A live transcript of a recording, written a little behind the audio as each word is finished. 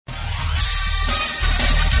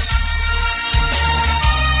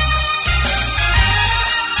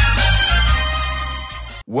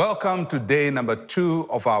Welcome to day number 2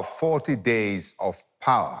 of our 40 days of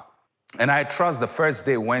power. And I trust the first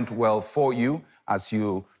day went well for you as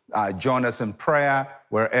you join us in prayer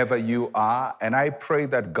wherever you are. And I pray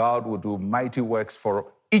that God will do mighty works for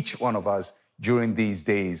each one of us during these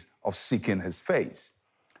days of seeking his face.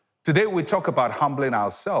 Today we talk about humbling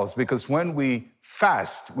ourselves, because when we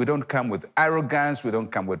fast, we don't come with arrogance, we don't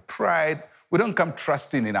come with pride, we don't come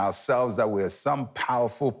trusting in ourselves that we're some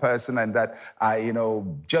powerful person and that,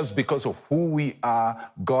 just because of who we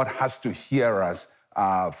are, God has to hear us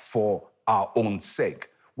for our own sake.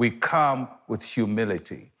 We come with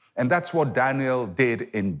humility. And that's what Daniel did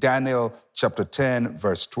in Daniel chapter 10,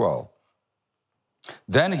 verse 12.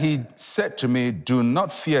 Then he said to me, "Do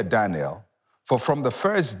not fear, Daniel, for from the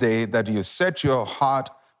first day that you set your heart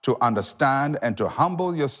to understand and to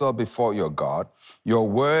humble yourself before your God, your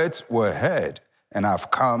words were heard, and I've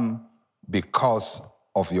come because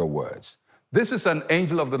of your words." This is an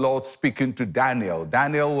angel of the Lord speaking to Daniel.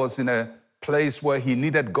 Daniel was in a place where he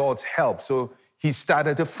needed God's help, so he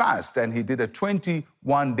started to fast, and he did a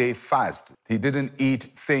 21-day fast. He didn't eat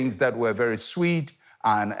things that were very sweet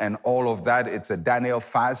and all of that. It's a Daniel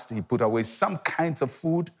fast. He put away some kinds of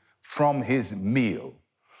food from his meal.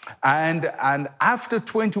 And after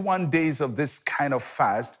 21 days of this kind of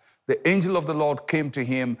fast, the angel of the Lord came to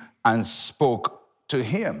him and spoke to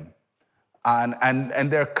him.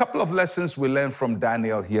 And there are a couple of lessons we learn from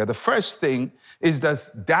Daniel here. The first thing is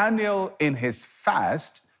that Daniel, in his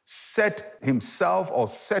fast, set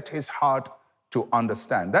his heart to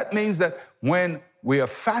understand. That means that when we are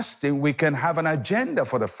fasting, we can have an agenda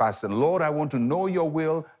for the fasting. Lord, I want to know your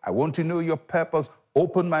will. I want to know your purpose.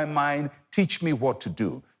 Open my mind. Teach me what to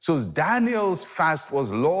do. So Daniel's fast was,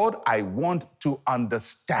 Lord, I want to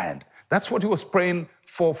understand. That's what he was praying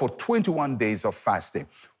for 21 days of fasting.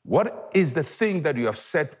 What is the thing that you have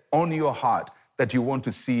set on your heart that you want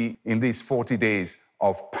to see in these 40 days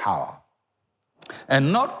of power?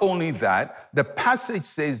 And not only that, the passage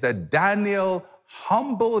says that Daniel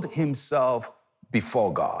humbled himself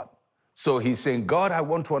before God. So he's saying, God, I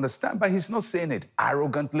want to understand, but he's not saying it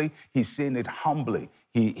arrogantly. He's saying it humbly.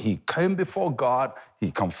 He came before God,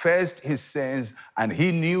 he confessed his sins, and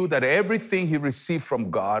he knew that everything he received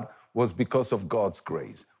from God was because of God's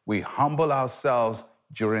grace. We humble ourselves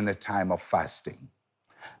during a time of fasting.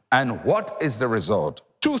 And what is the result?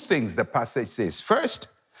 2 things the passage says. First,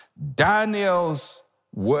 Daniel's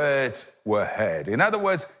words were heard. In other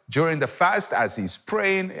words, during the fast, as he's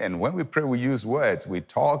praying, and when we pray, we use words. We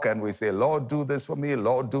talk and we say, Lord, do this for me.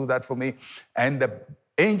 Lord, do that for me. And the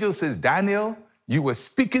angel says, Daniel, you were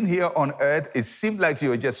speaking here on earth. It seemed like you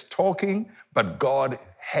were just talking, but God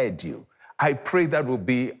heard you. I pray that will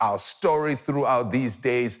be our story throughout these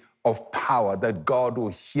days of power, that God will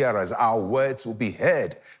hear us. Our words will be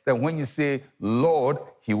heard. That when you say, Lord,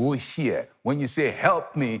 he will hear. When you say,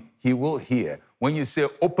 help me, he will hear. When you say,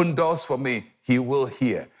 open doors for me, he will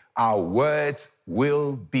hear. Our words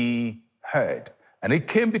will be heard. And it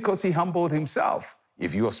came because he humbled himself.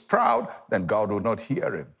 If he was proud, then God would not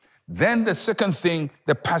hear him. Then the second thing,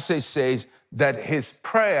 the passage says that his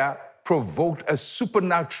prayer provoked a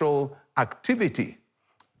supernatural activity,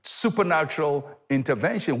 supernatural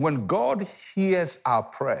intervention. When God hears our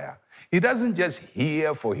prayer, he doesn't just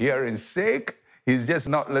hear for hearing's sake. He's just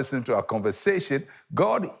not listening to our conversation.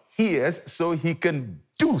 God hears so he can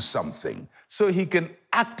do something, so he can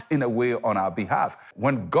act in a way on our behalf.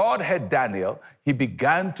 When God heard Daniel, he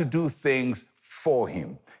began to do things for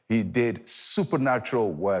him. He did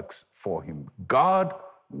supernatural works for him. God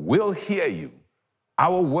will hear you.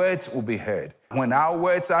 Our words will be heard. When our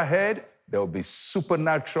words are heard, there will be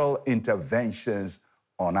supernatural interventions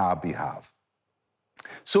on our behalf.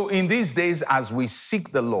 So in these days, as we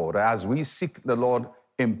seek the Lord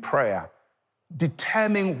in prayer,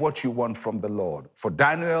 determine what you want from the Lord. For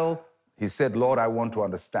Daniel, he said, Lord, I want to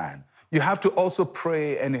understand. You have to also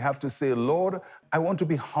pray and you have to say, Lord, I want to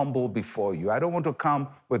be humble before you. I don't want to come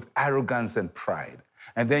with arrogance and pride.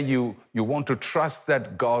 And then you want to trust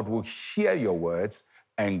that God will hear your words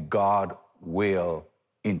and God will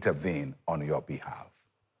intervene on your behalf.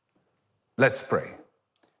 Let's pray.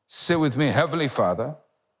 Say with me, Heavenly Father,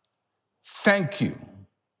 thank you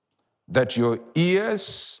that your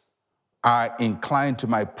ears are inclined to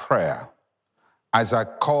my prayer. As I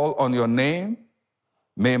call on your name,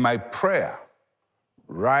 may my prayer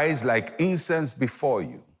rise like incense before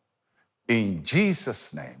you. In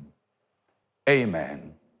Jesus' name,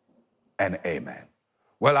 amen and amen.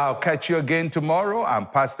 Well, I'll catch you again tomorrow. I'm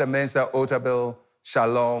Pastor Mensa, Otabil.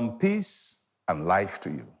 Shalom, peace, and life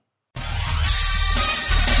to you.